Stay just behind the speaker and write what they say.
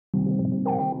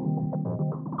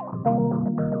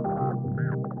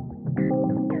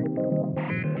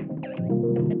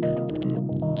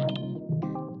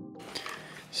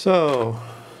So,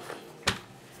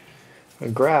 a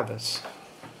Gravis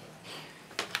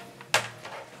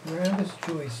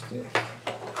joystick.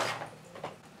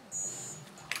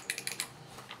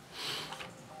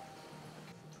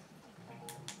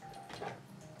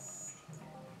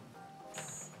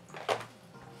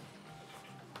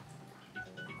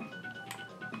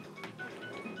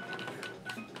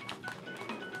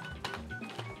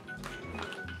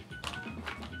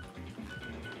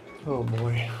 Oh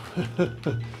boy.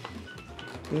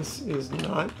 This is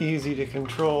not easy to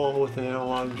control with an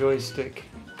analog joystick.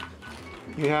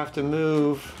 You have to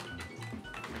move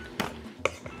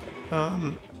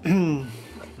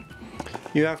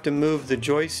you have to move the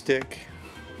joystick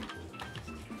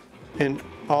in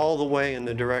all the way in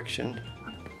the direction.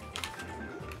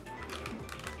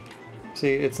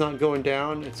 See, it's not going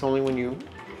down, it's only when you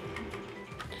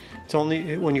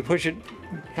push it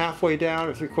halfway down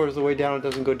or 3/4 of the way down, it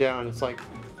doesn't go down. It's like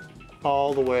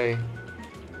all the way.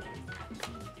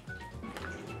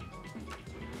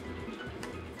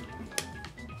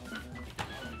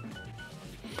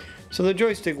 So the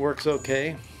joystick works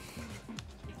okay.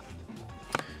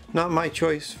 Not my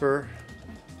choice for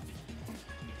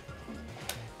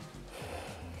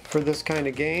this kind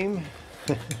of game.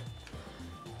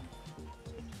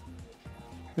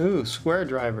 Ooh, square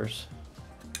drivers.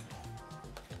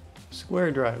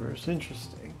 Square drivers,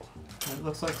 interesting. It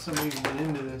looks like somebody's been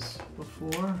into this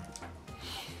before.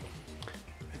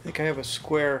 I think I have a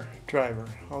square driver.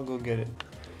 I'll go get it.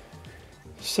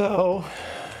 So,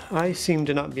 I seem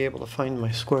to not be able to find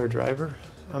my square driver.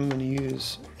 I'm going to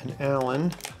use an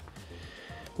Allen.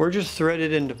 We're just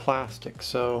threaded into plastic,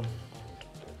 so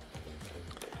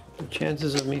the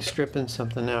chances of me stripping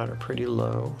something out are pretty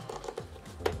low.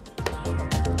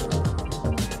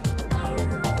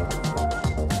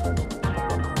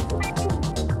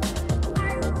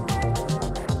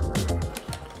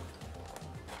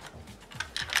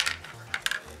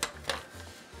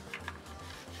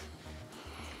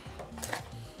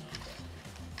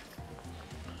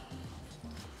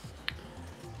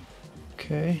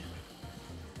 Okay.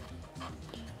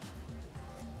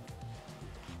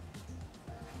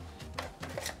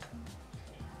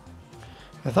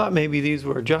 I thought maybe these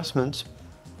were adjustments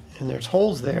and there's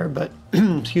holes there, but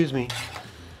excuse me,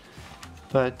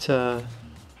 but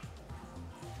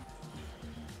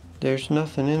there's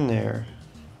nothing in there.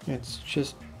 It's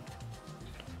just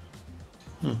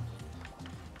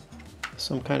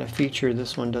some kind of feature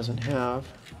this one doesn't have.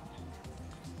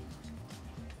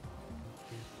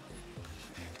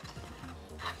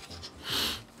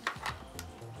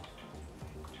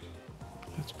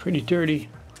 It's pretty dirty.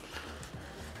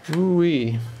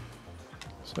 Ooh-wee.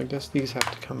 So I guess these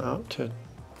have to come out to...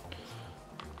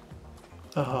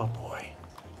 Oh boy.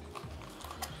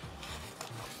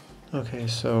 Okay,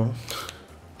 so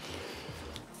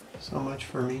much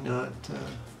for me not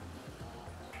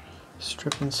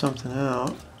stripping something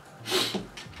out.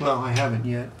 Well, I haven't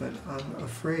yet, but I'm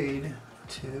afraid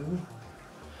to.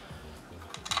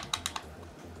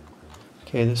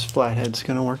 Okay, this flathead's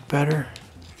gonna work better.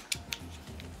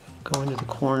 Go into the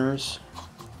corners.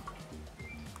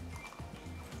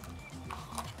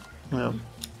 Well,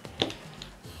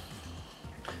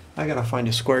 I gotta find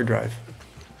a square drive.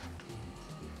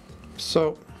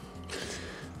 So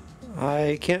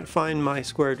I can't find my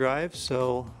square drive,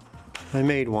 so I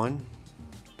made one.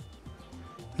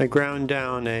 I ground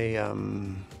down a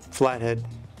flathead.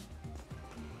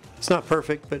 It's not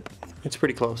perfect, but it's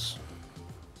pretty close.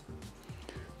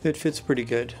 It fits pretty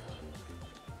good.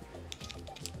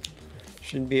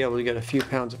 Should be able to get a few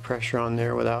pounds of pressure on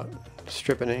there without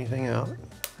stripping anything out.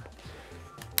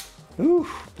 Ooh,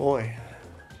 boy.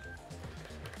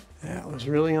 That was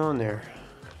really on there.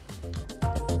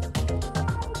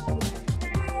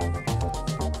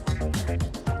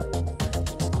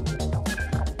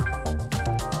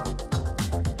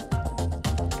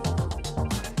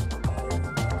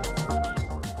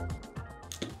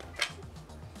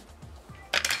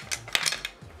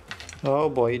 Oh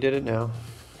boy, you did it now.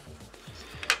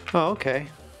 Oh, okay.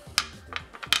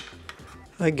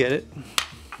 I get it.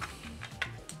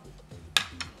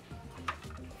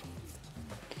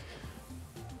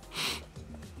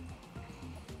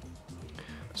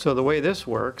 So the way this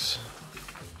works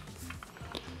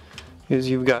is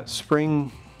you've got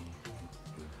spring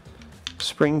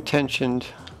tensioned.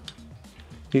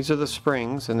 These are the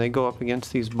springs and they go up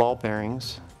against these ball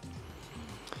bearings.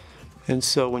 And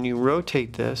so when you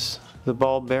rotate this, the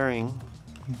ball bearing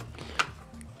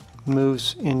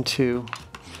moves into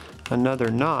another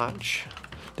notch.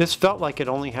 This felt like it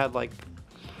only had like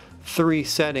 3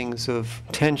 settings of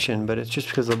tension, but it's just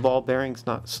because the ball bearing's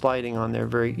not sliding on there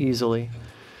very easily.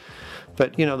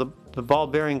 But you know, the ball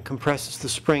bearing compresses the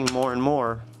spring more and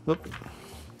more, whoop,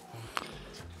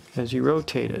 as you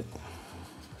rotate it.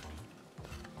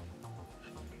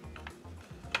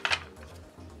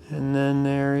 And then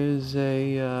there is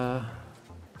a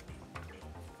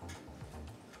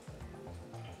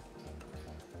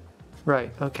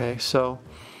right, okay, so,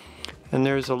 and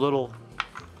there's a little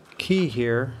key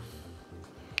here.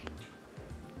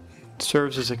 It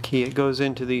serves as a key. It goes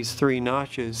into these 3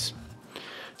 notches.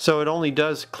 So it only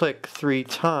does click 3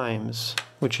 times,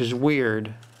 which is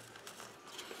weird.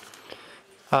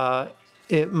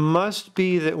 It must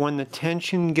be that when the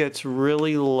tension gets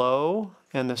really low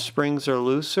and the springs are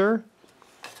looser.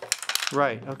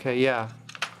 Right, okay, yeah.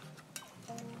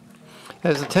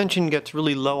 As the tension gets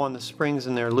really low on the springs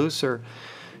and they're looser,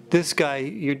 this guy,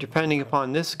 you're depending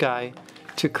upon this guy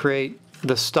to create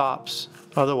the stops.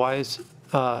 Otherwise,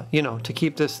 you know, to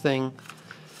keep this thing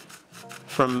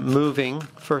from moving,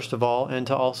 first of all, and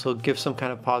to also give some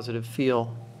kind of positive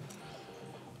feel.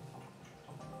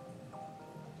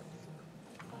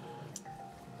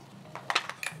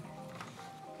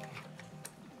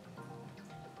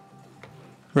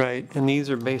 Right, and these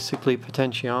are basically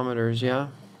potentiometers, yeah?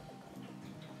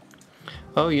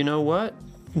 Oh, you know what?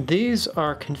 These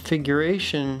are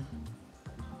configuration.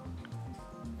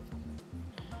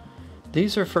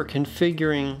 These are for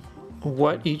configuring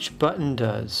what each button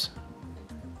does.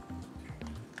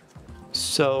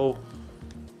 So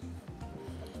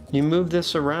you move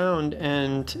this around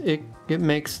and it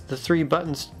makes the 3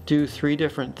 buttons do 3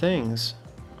 different things.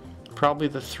 Probably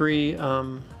the 3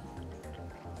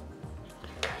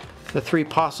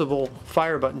 possible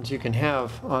fire buttons you can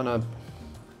have on a,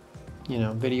 you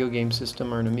know, video game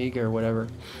system or an Amiga or whatever.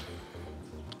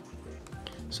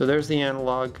 So there's the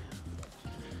analog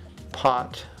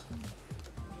pot.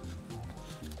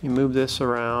 You move this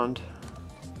around,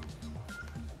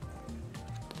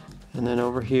 and then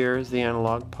over here is the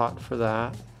analog pot for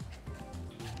that.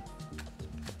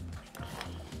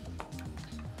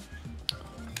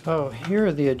 Oh, here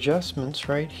are the adjustments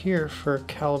right here for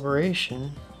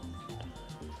calibration.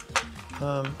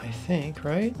 I think,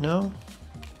 right? No?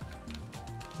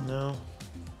 No.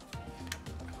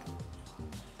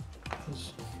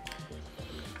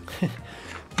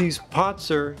 These pots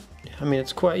are, I mean,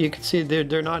 it's quite, you can see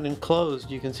they're not enclosed.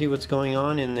 You can see what's going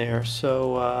on in there.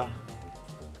 So,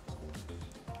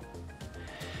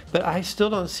 but I still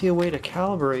don't see a way to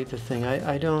calibrate the thing.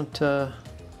 I don't, oh.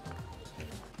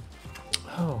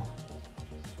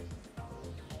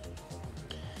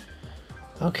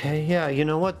 Okay, yeah, you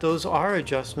know what? Those are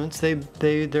adjustments.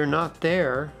 They're not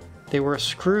there. They were a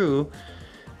screw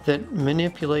that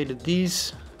manipulated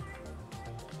these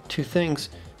 2 things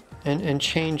and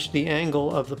changed the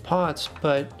angle of the pots,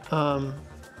 but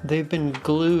they've been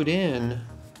glued in.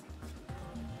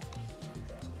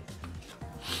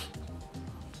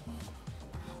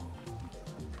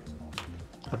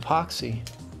 Epoxy.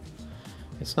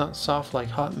 It's not soft like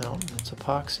hot melt, it's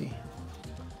epoxy.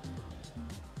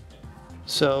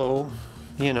 So,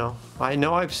 you know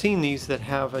I've seen these that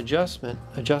have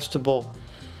adjustable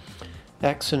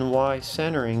X and Y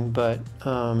centering, but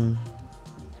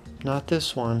not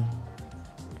this one.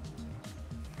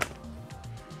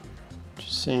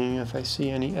 Just seeing if I see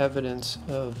any evidence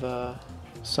of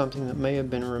something that may have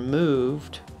been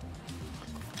removed.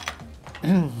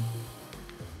 I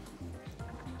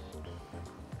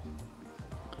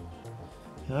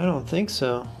don't think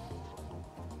so.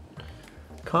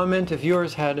 Comment if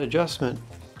yours had adjustment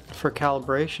for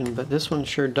calibration, but this one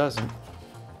sure doesn't.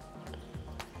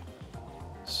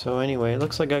 So anyway, it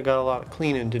looks like I got a lot of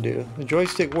cleaning to do. The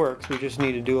joystick works, we just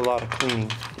need to do a lot of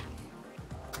cleaning.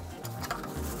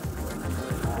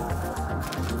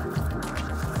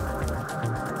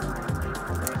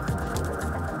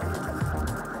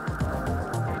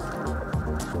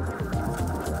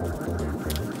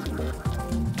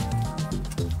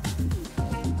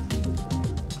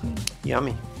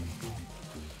 Yummy.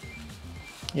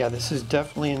 Yeah, this is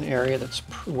definitely an area that's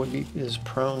is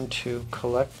prone to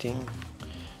collecting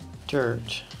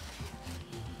dirt.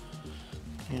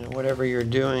 You know, whatever you're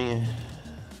doing,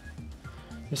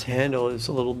 this handle is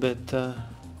a little bit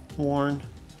worn.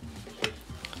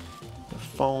 The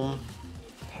foam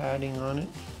padding on it.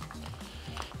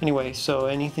 Anyway, so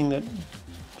anything that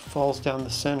falls down the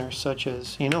center, such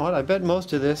as, you know what, I bet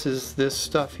most of this is this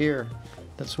stuff here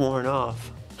that's worn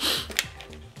off.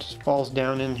 Just falls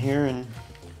down in here and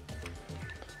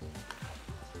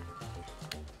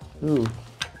ooh.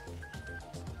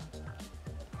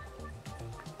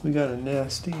 We got a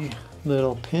nasty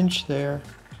little pinch there.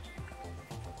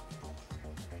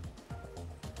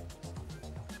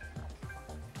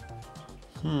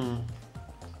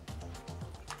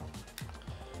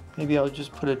 Maybe I'll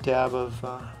just put a dab of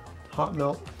hot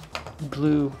melt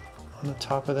glue on the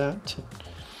top of that.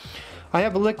 I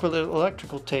have a liquid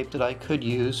electrical tape that I could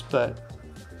use, but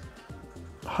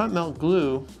hot melt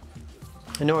glue,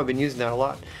 I know I've been using that a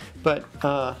lot, but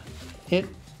it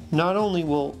not only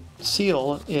will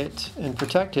seal it and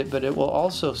protect it, but it will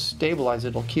also stabilize it.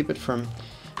 It'll keep it from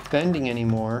bending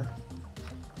anymore.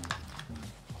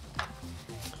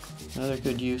 Another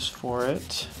good use for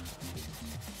it.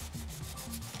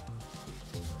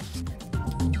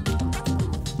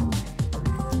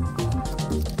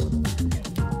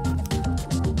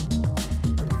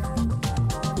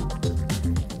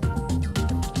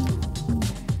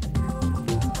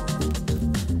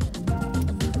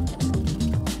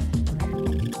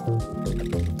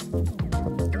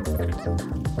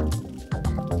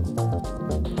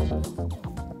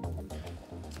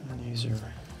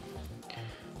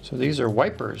 So these are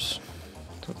wipers,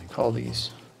 that's what they call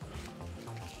these,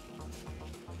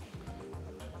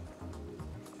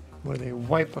 where they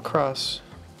wipe across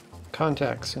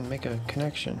contacts and make a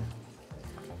connection.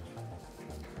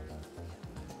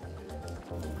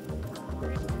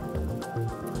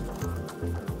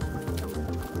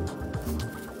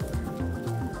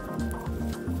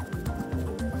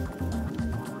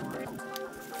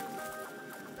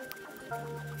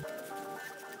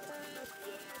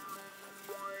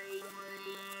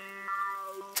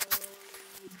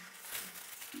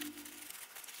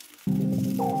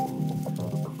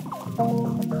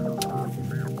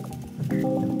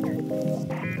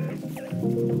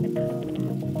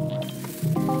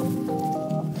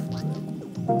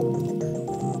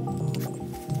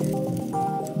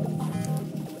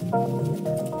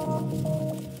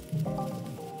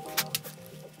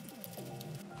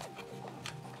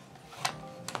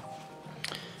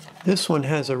 This one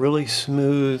has a really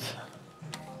smooth,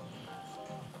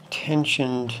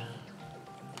 tensioned,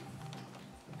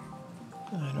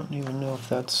 I don't even know if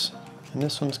that's, and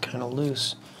this one's kind of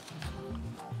loose.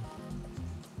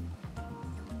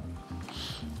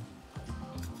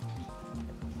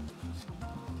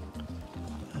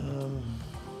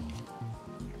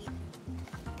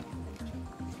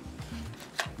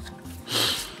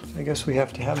 I guess we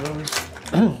have to have those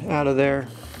out of there.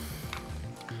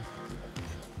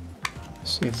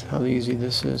 See how easy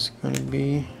this is going to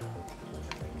be.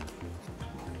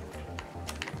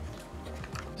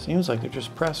 Seems like they're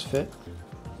just press fit.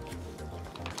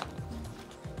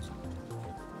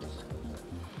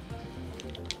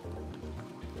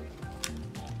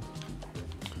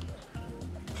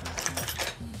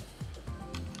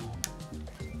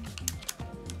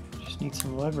 Just need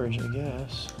some leverage, I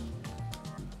guess.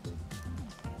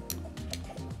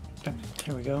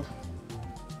 There we go.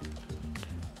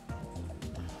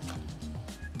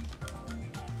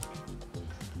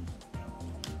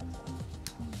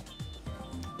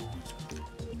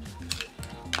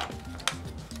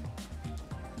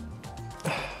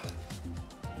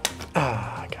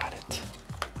 I got it.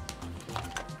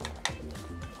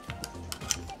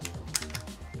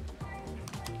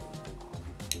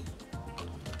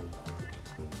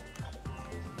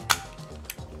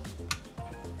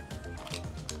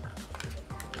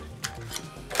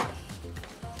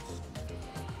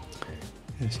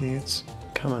 You see it's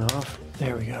coming off.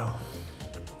 There we go.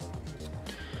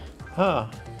 Ah.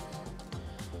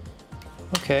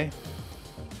 Okay.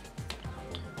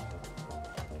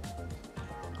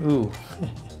 Ooh.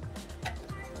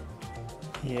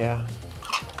 Yeah.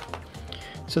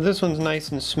 So this one's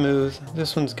nice and smooth.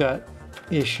 This one's got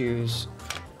issues.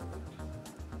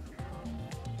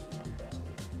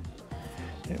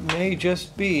 It may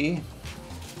just be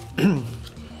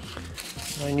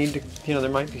I need to, you know, there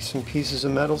might be some pieces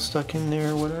of metal stuck in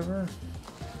there or whatever.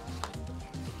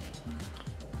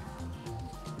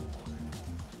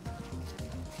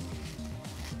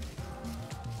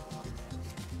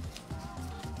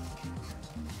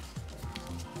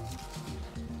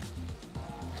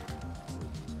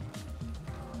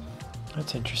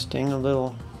 That's interesting. A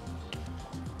little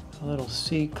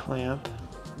C clamp.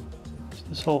 So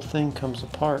this whole thing comes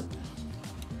apart.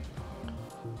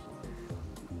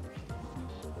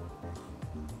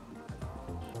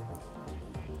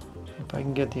 If I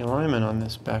can get the alignment on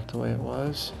this back the way it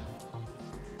was.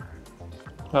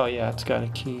 Oh yeah, it's got a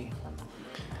key.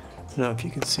 I don't know if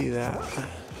you can see that.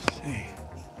 Let's see.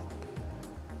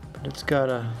 But it's got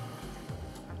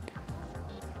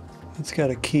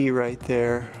a key right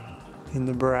there in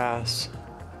the brass.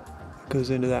 It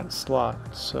goes into that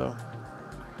slot. So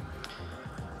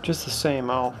just the same,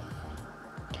 I'll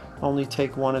only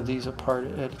take one of these apart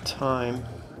at a time.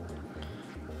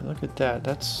 Look at that.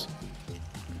 That's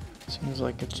Seems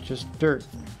like it's just dirt.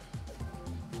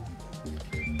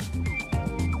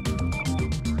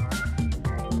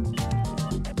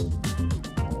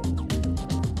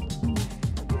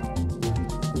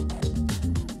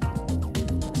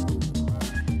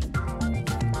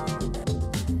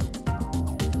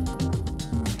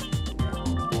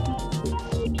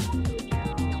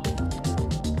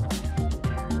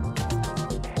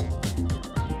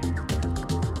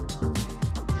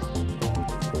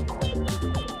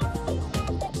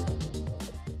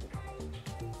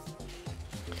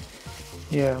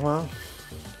 Yeah, well,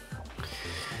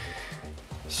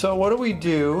 so what do we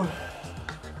do?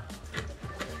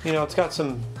 You know, it's got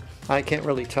some, I can't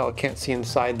really tell, I can't see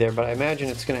inside there, but I imagine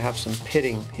it's going to have some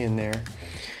pitting in there.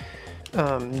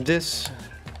 This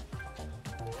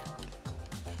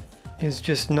is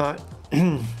just not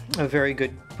a very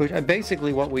good bush.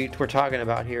 Basically what we're talking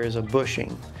about here is a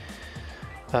bushing.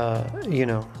 You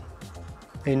know,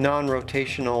 a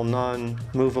non-rotational,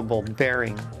 non-movable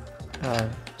bearing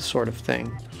sort of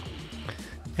thing.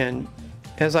 And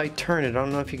as I turn it, I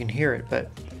don't know if you can hear it,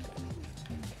 but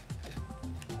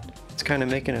it's kind of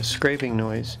making a scraping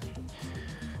noise.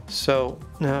 So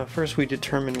first we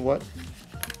determine what,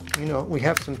 you know, we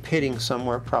have some pitting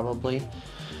somewhere probably.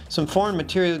 Some foreign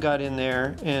material got in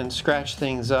there and scratched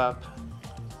things up,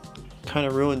 kind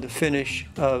of ruined the finish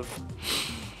of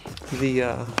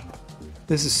the,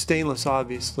 this is stainless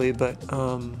obviously, but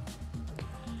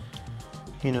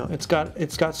you know, it's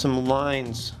got some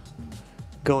lines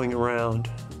going around,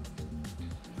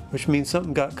 which means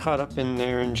something got caught up in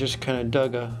there and just kind of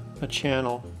dug a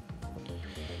channel.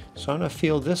 So I'm gonna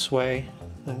feel this way,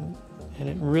 and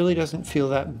it really doesn't feel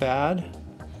that bad.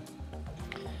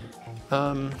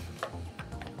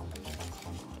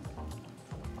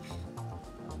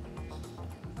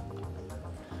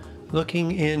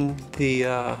 Looking in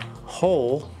the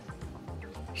hole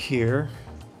here,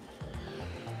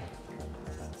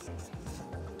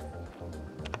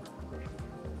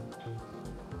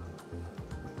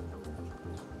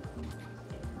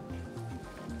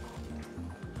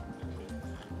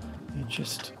 it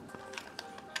just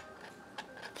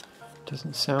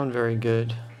doesn't sound very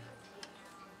good.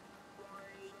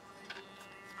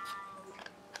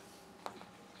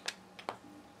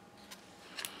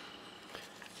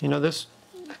 You know, this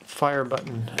fire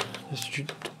button, this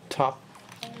top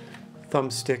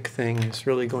thumbstick thing is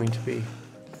really going to be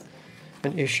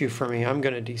an issue for me. I'm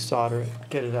going to desolder it,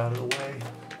 get it out of the way.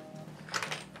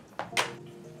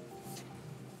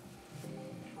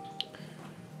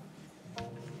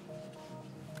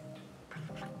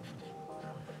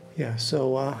 Yeah,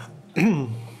 so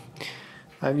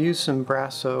I've used some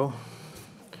Brasso,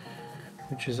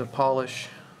 which is a polish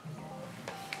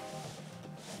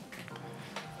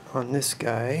on this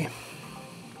guy.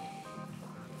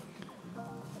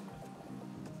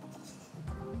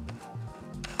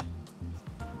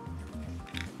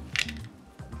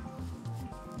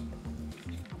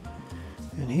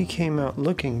 And he came out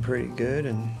looking pretty good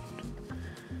and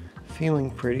feeling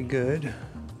pretty good.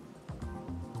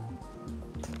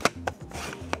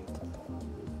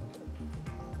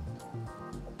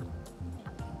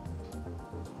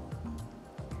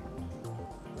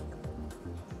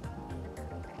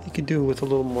 You could do with a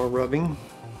little more rubbing.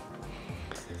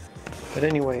 But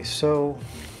anyway, so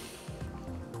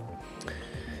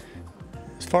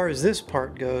as far as this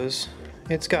part goes,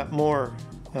 it's got more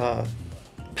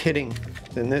pitting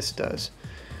than this does,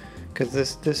 because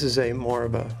this is a more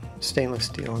of a stainless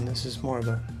steel, and this is more of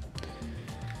a,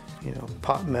 you know,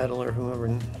 pot metal, or whoever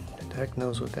the heck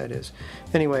knows what that is.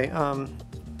 Anyway, I'm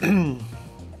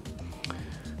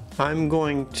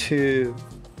going to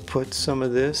put some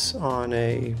of this on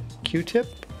a Q-tip,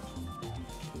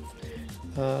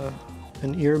 an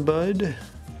earbud,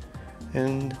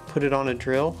 and put it on a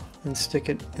drill and stick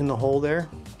it in the hole there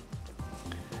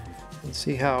and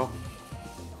see how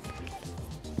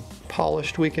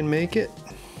polished we can make it.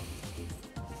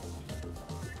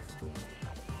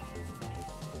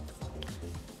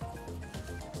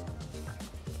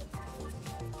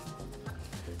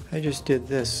 I just did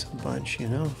this a bunch, you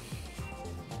know.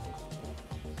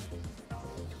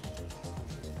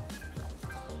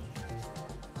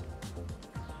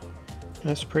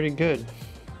 That's pretty good.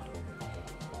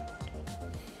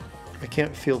 I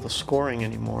can't feel the scoring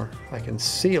anymore. I can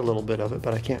see a little bit of it,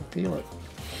 but I can't feel it.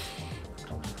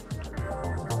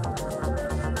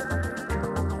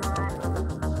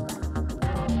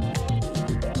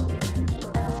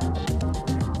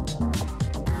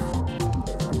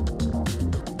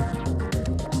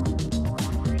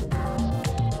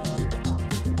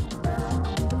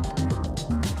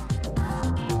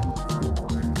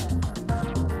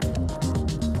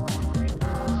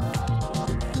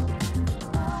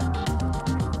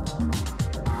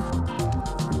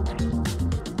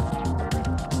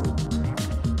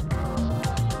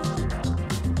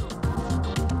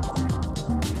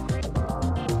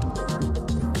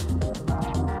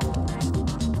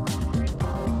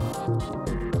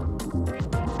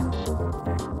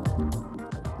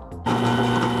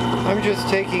 I'm just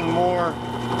taking more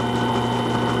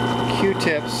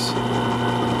Q-tips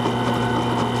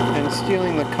and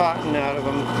stealing the cotton out of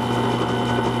them.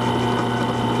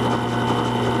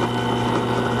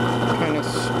 Kind of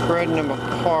spreading them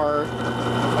apart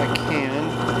if I can.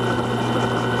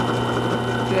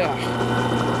 Yeah.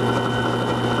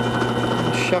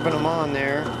 Shoving them on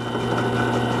there.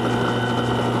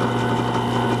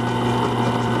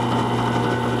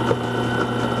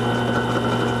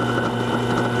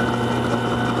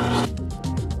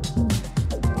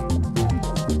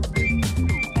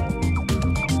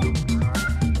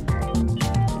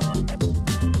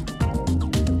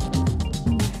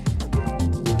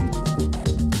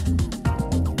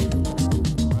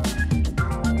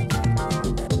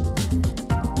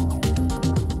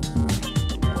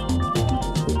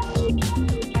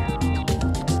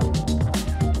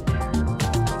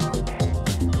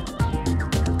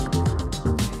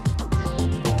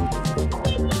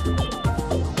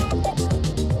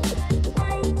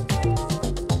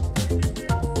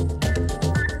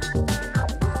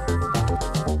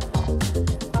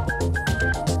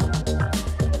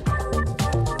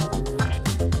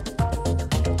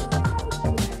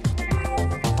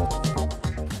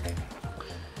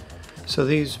 So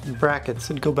these brackets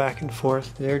that go back and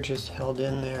forth, they're just held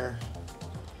in there.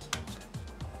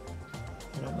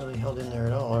 They're not really held in there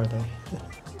at all, are they?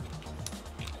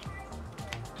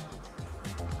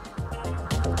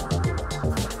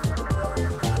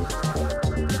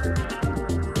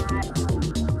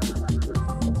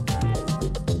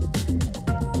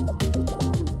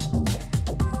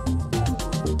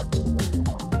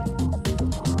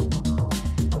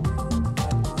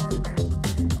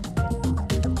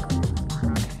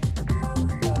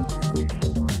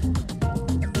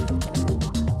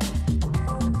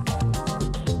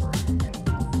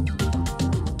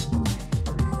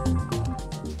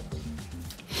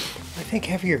 I think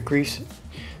heavier grease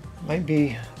might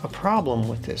be a problem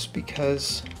with this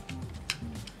because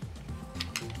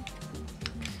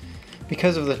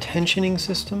of the tensioning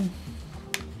system.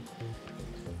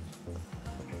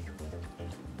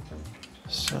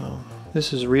 So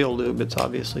this is real lube. It's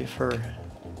obviously for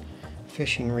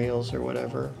fishing reels or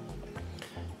whatever.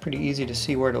 Pretty easy to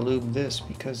see where to lube this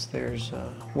because there's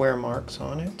wear marks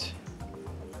on it.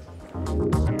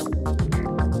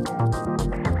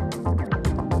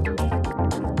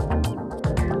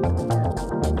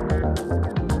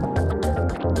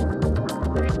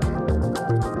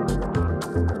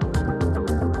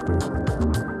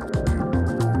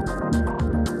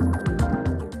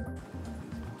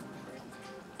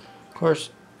 Of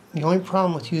course, the only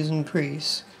problem with using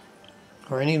grease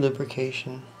or any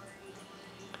lubrication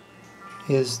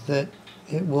is that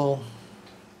it will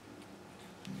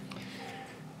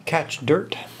catch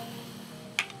dirt.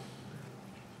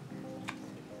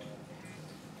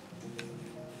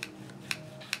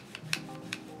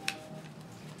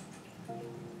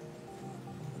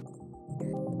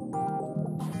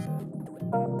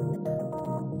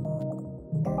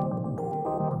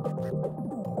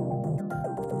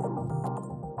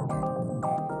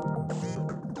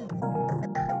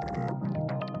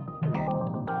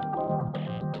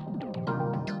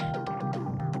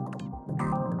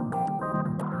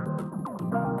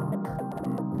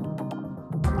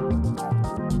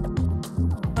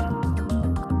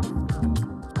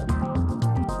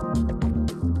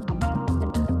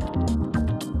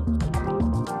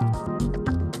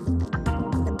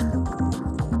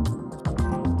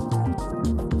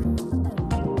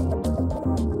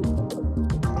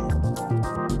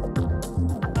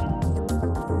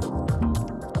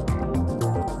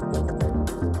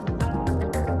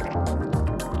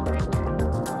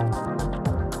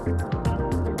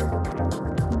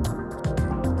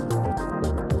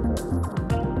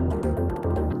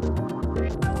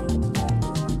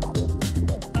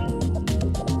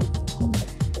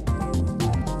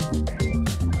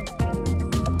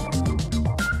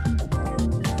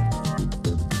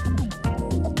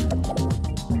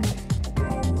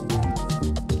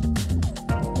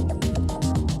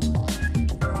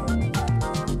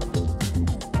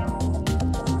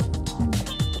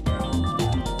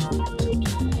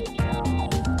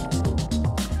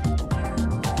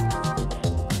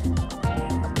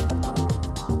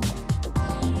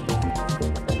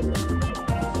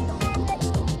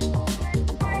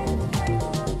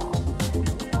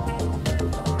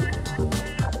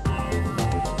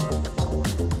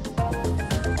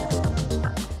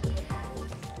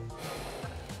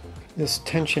 This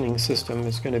tensioning system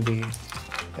is going to be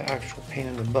the actual pain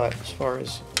in the butt as far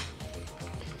as,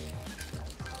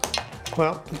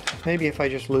 well, maybe if I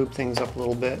just lube things up a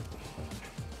little bit.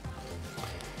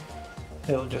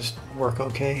 it'll just work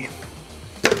okay.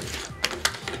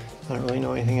 I don't really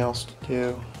know anything else to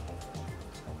do.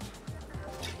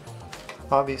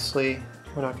 Obviously,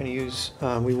 we're not going to use,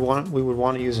 we would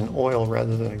want to use an oil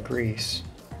rather than a grease.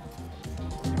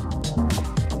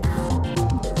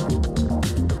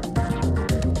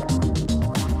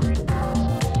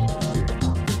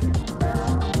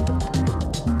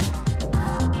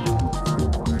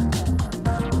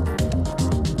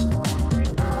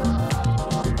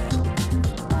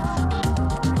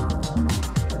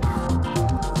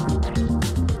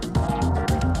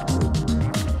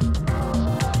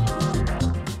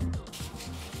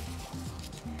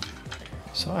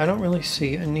 So I don't really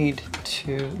see a need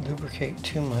to lubricate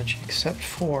too much, except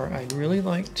for I'd really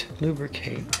like to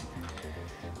lubricate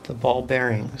the ball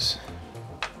bearings.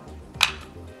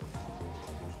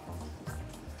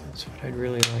 That's what I'd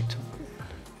really like to,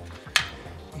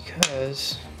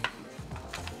 because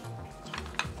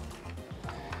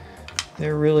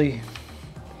they're really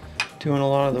doing a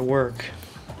lot of the work.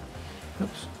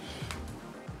 Oops.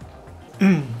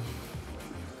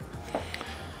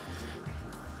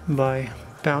 By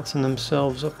bouncing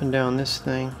themselves up and down this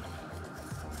thing.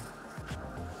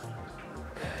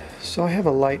 So I have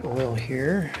a light oil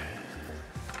here.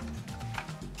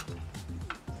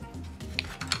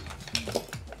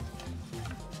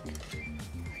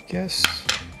 I guess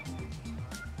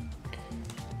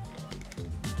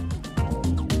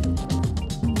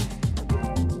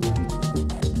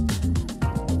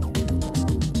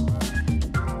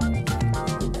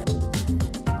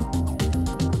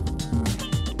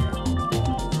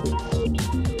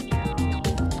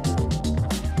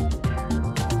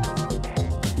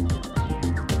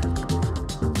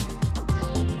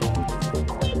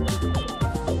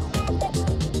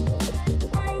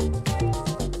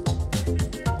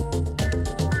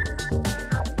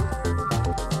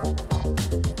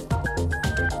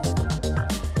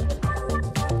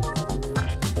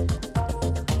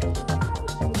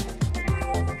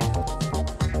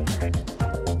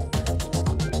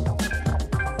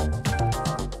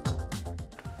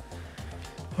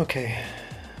okay,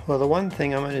 well, the one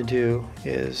thing I'm going to do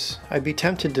is, I'd be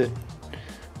tempted to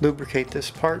lubricate this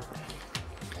part,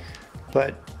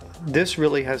 but this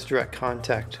really has direct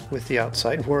contact with the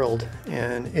outside world,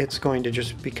 and it's going to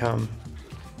just become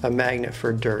a magnet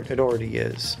for dirt. It already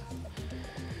is.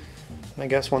 I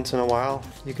guess once in a while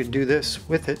you could do this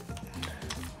with it.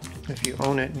 If you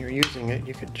own it and you're using it,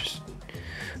 you could just,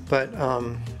 but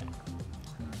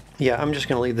yeah, I'm just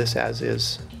going to leave this as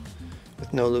is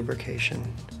with no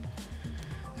lubrication,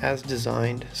 as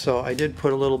designed. So I did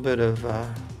put a little bit of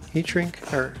heat shrink,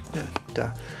 or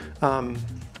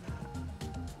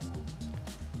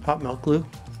hot melt glue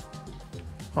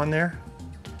on there,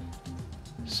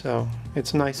 so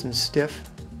it's nice and stiff.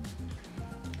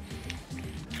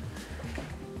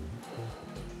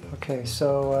 Okay,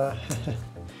 so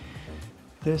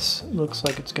this looks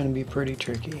like it's going to be pretty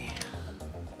tricky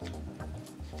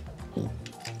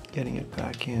getting it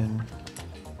back in.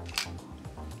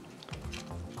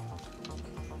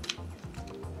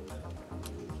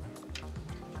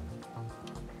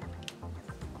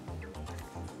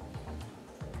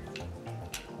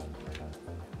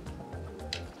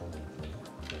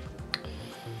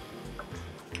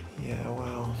 Yeah,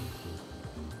 well,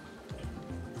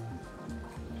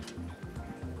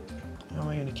 how am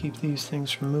I going to keep these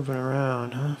things from moving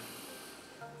around, huh?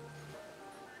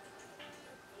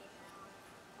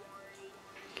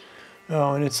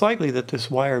 Oh, and it's likely that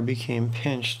this wire became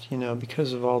pinched, you know,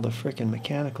 because of all the frickin'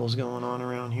 mechanicals going on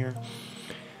around here.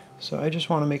 So I just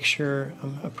want to make sure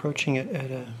I'm approaching it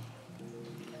at a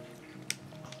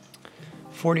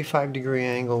 45-degree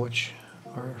angle, which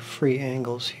are free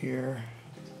angles here.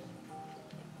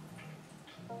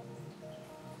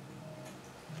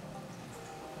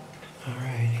 All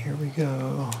right, here we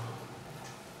go.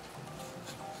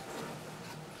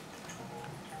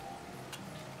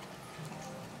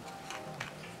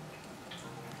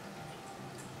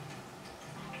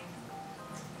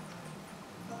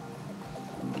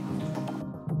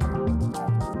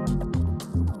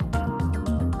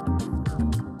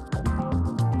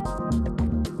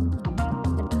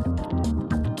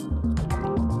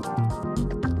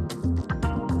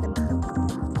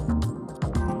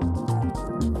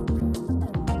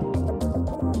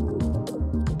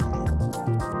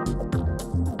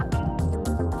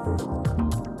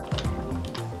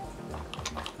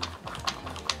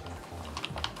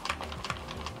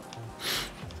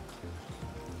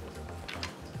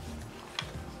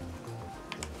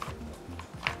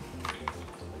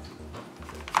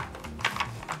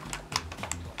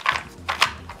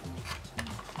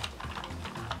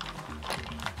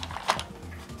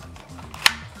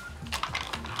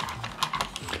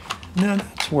 Now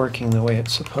that's working the way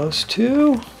it's supposed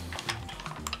to.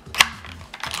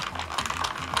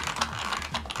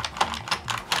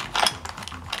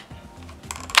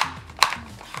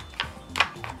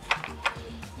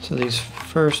 So these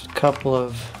first couple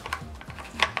of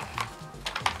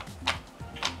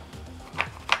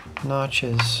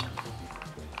notches,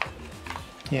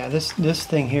 yeah, this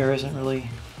thing here isn't really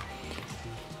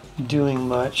doing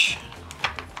much.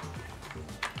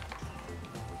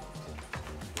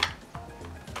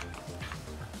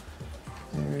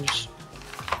 There's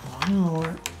one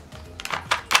more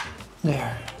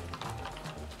there.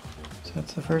 So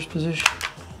that's the first position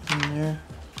in there.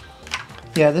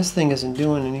 Yeah, this thing isn't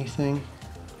doing anything.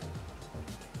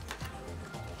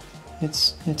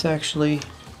 It's actually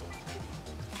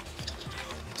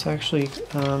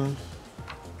I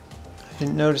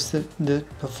didn't notice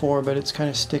that before, but it's kind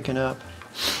of sticking up.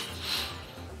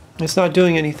 It's not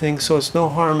doing anything, so it's no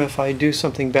harm if I do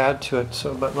something bad to it.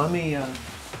 So, but let me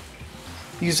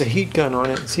use a heat gun on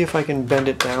it and see if I can bend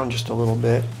it down just a little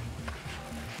bit.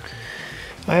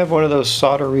 I have one of those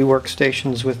solder rework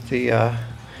stations with the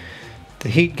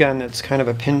heat gun that's kind of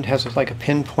a pin, has like a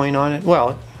pin point on it.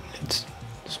 Well, it's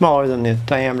smaller than the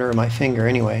diameter of my finger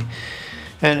anyway.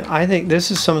 And I think this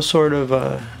is some sort of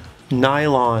a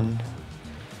nylon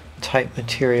type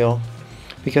material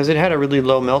because it had a really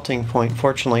low melting point.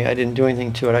 Fortunately, I didn't do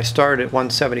anything to it. I started at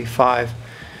 175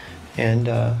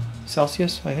 and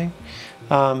Celsius, I think.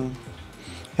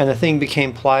 And the thing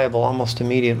became pliable almost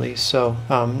immediately. So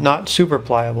not super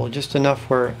pliable, just enough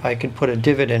where I could put a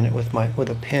divot in it with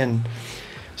a pin.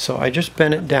 So I just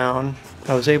bent it down.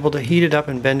 I was able to heat it up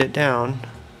and bend it down.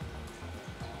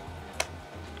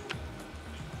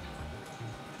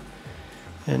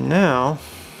 And now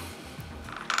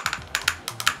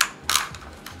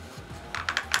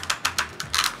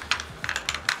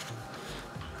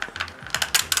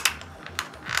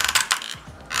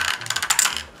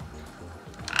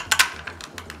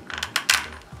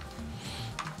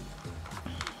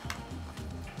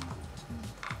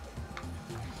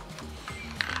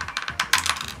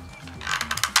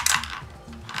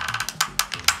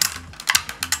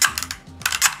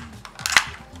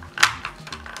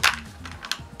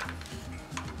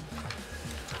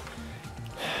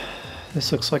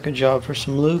this looks like a job for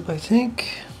some loop, I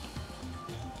think.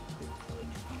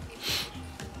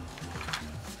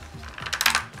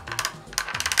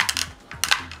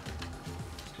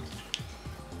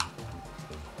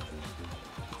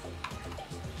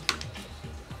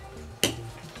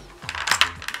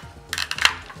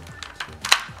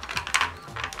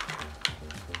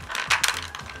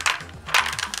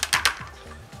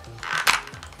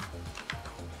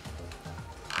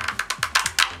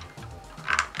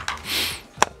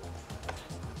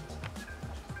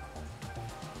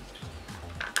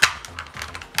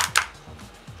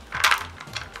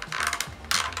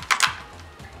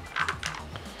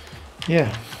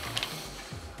 Yeah.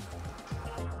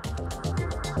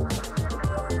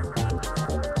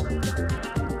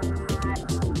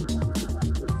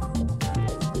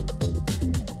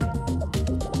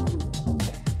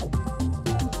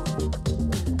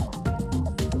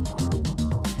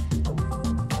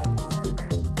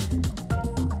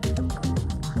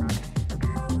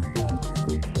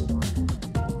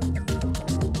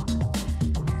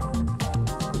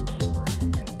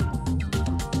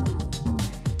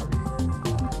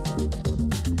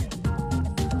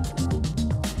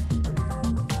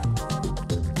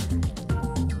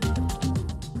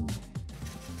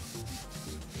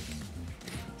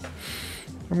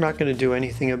 I'm not going to do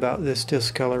anything about this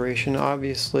discoloration.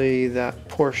 Obviously that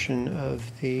portion of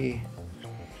the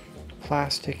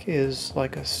plastic is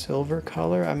like a silver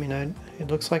color. I mean, it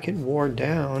looks like it wore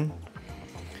down,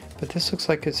 but this looks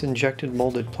like it's injected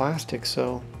molded plastic.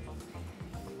 So,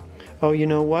 oh, you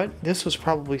know what? This was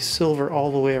probably silver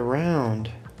all the way around.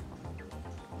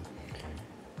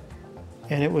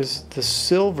 And it was the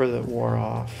silver that wore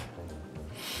off.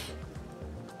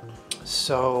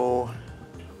 So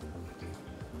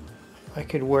I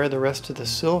could wear the rest of the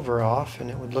silver off and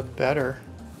it would look better.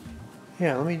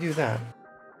 Yeah, let me do that.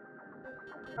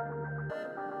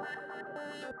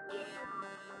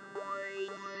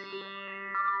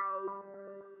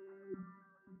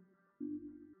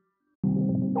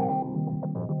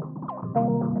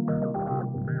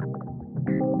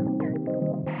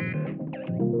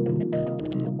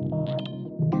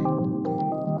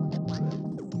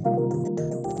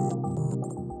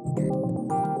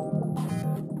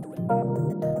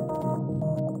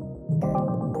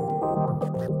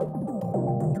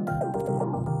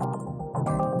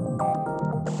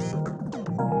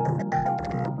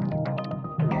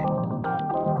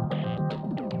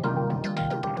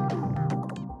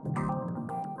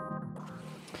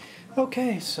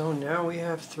 Okay, so now we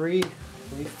have 3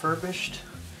 refurbished,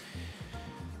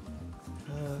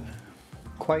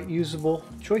 quite usable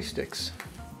joysticks.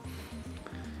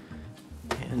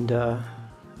 And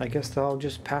I guess I'll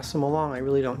just pass them along. I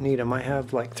really don't need them. I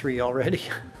have like 3 already.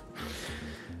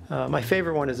 My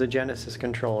favorite one is a Genesis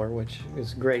controller, which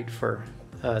is great for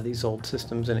these old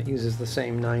systems, and it uses the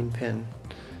same 9-pin,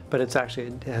 but it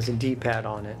has a D-pad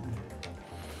on it.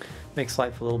 Makes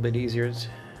life a little bit easier. It's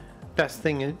best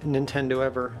thing Nintendo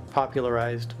ever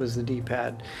popularized was the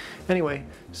D-pad. Anyway,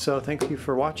 so thank you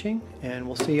for watching, and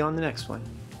we'll see you on the next one.